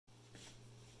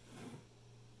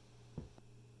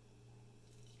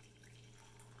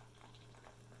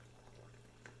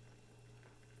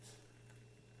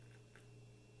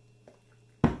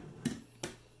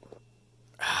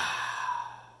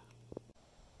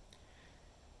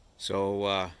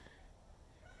So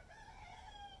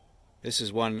this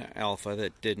is one Alfa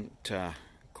that didn't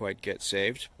quite get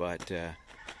saved, but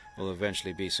will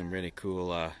eventually be some really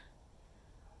cool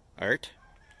art.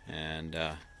 And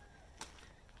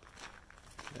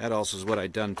that also is what I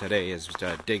done today, is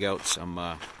to dig out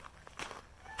some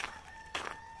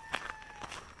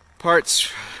parts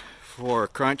for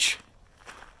Crunch.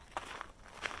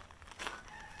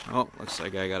 Oh, looks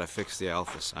like I gotta fix the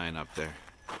Alfa sign up there.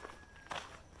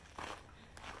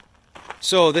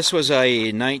 So this was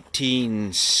a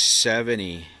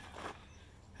 1970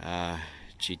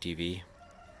 GTV.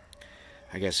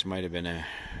 I guess it might have been a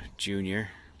Junior.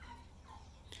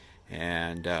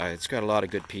 And it's got a lot of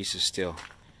good pieces still.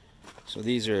 So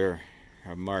these are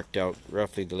marked out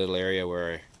roughly the little area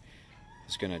where I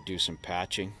was going to do some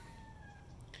patching.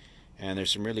 And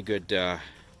there's some really good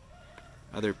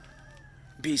other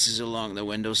pieces along the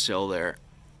windowsill there.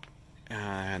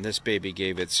 And this baby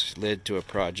gave its lid to a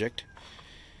project.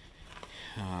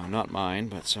 Not mine,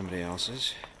 but somebody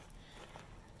else's.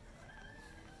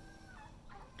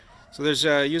 So there's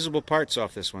usable parts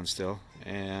off this one still.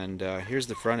 And here's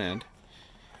the front end.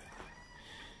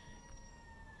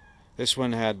 This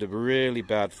one had really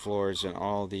bad floors and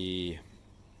all the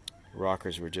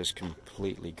rockers were just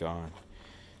completely gone.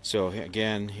 So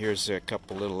again, here's a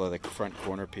couple little of the front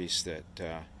corner piece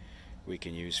that we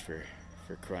can use for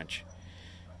Crunch.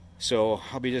 So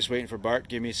I'll be just waiting for Bart to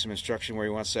give me some instruction where he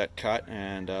wants that cut,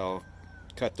 and I'll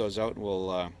cut those out and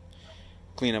we'll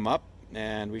clean them up,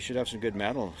 and we should have some good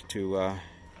metal to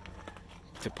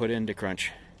put into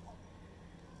Crunch.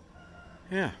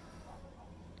 Yeah.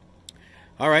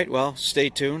 Alright, well, stay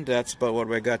tuned. That's about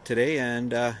what I got today.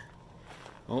 And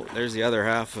oh, there's the other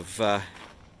half of the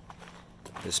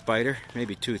spider,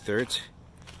 maybe 2/3.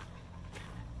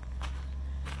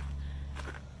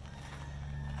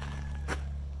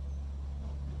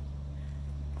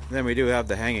 Then we do have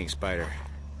the hanging spider.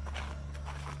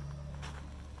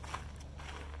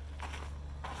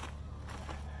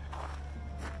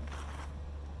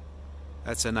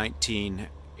 That's a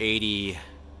 1980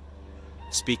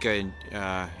 Spica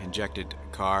injected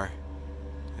car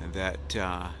that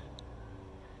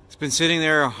it's been sitting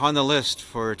there on the list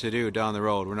to do down the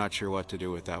road. We're not sure what to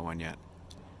do with that one yet,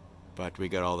 but we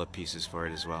got all the pieces for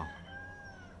it as well.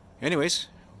 Anyways,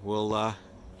 we'll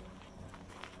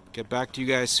get back to you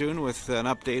guys soon with an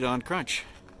update on Crunch.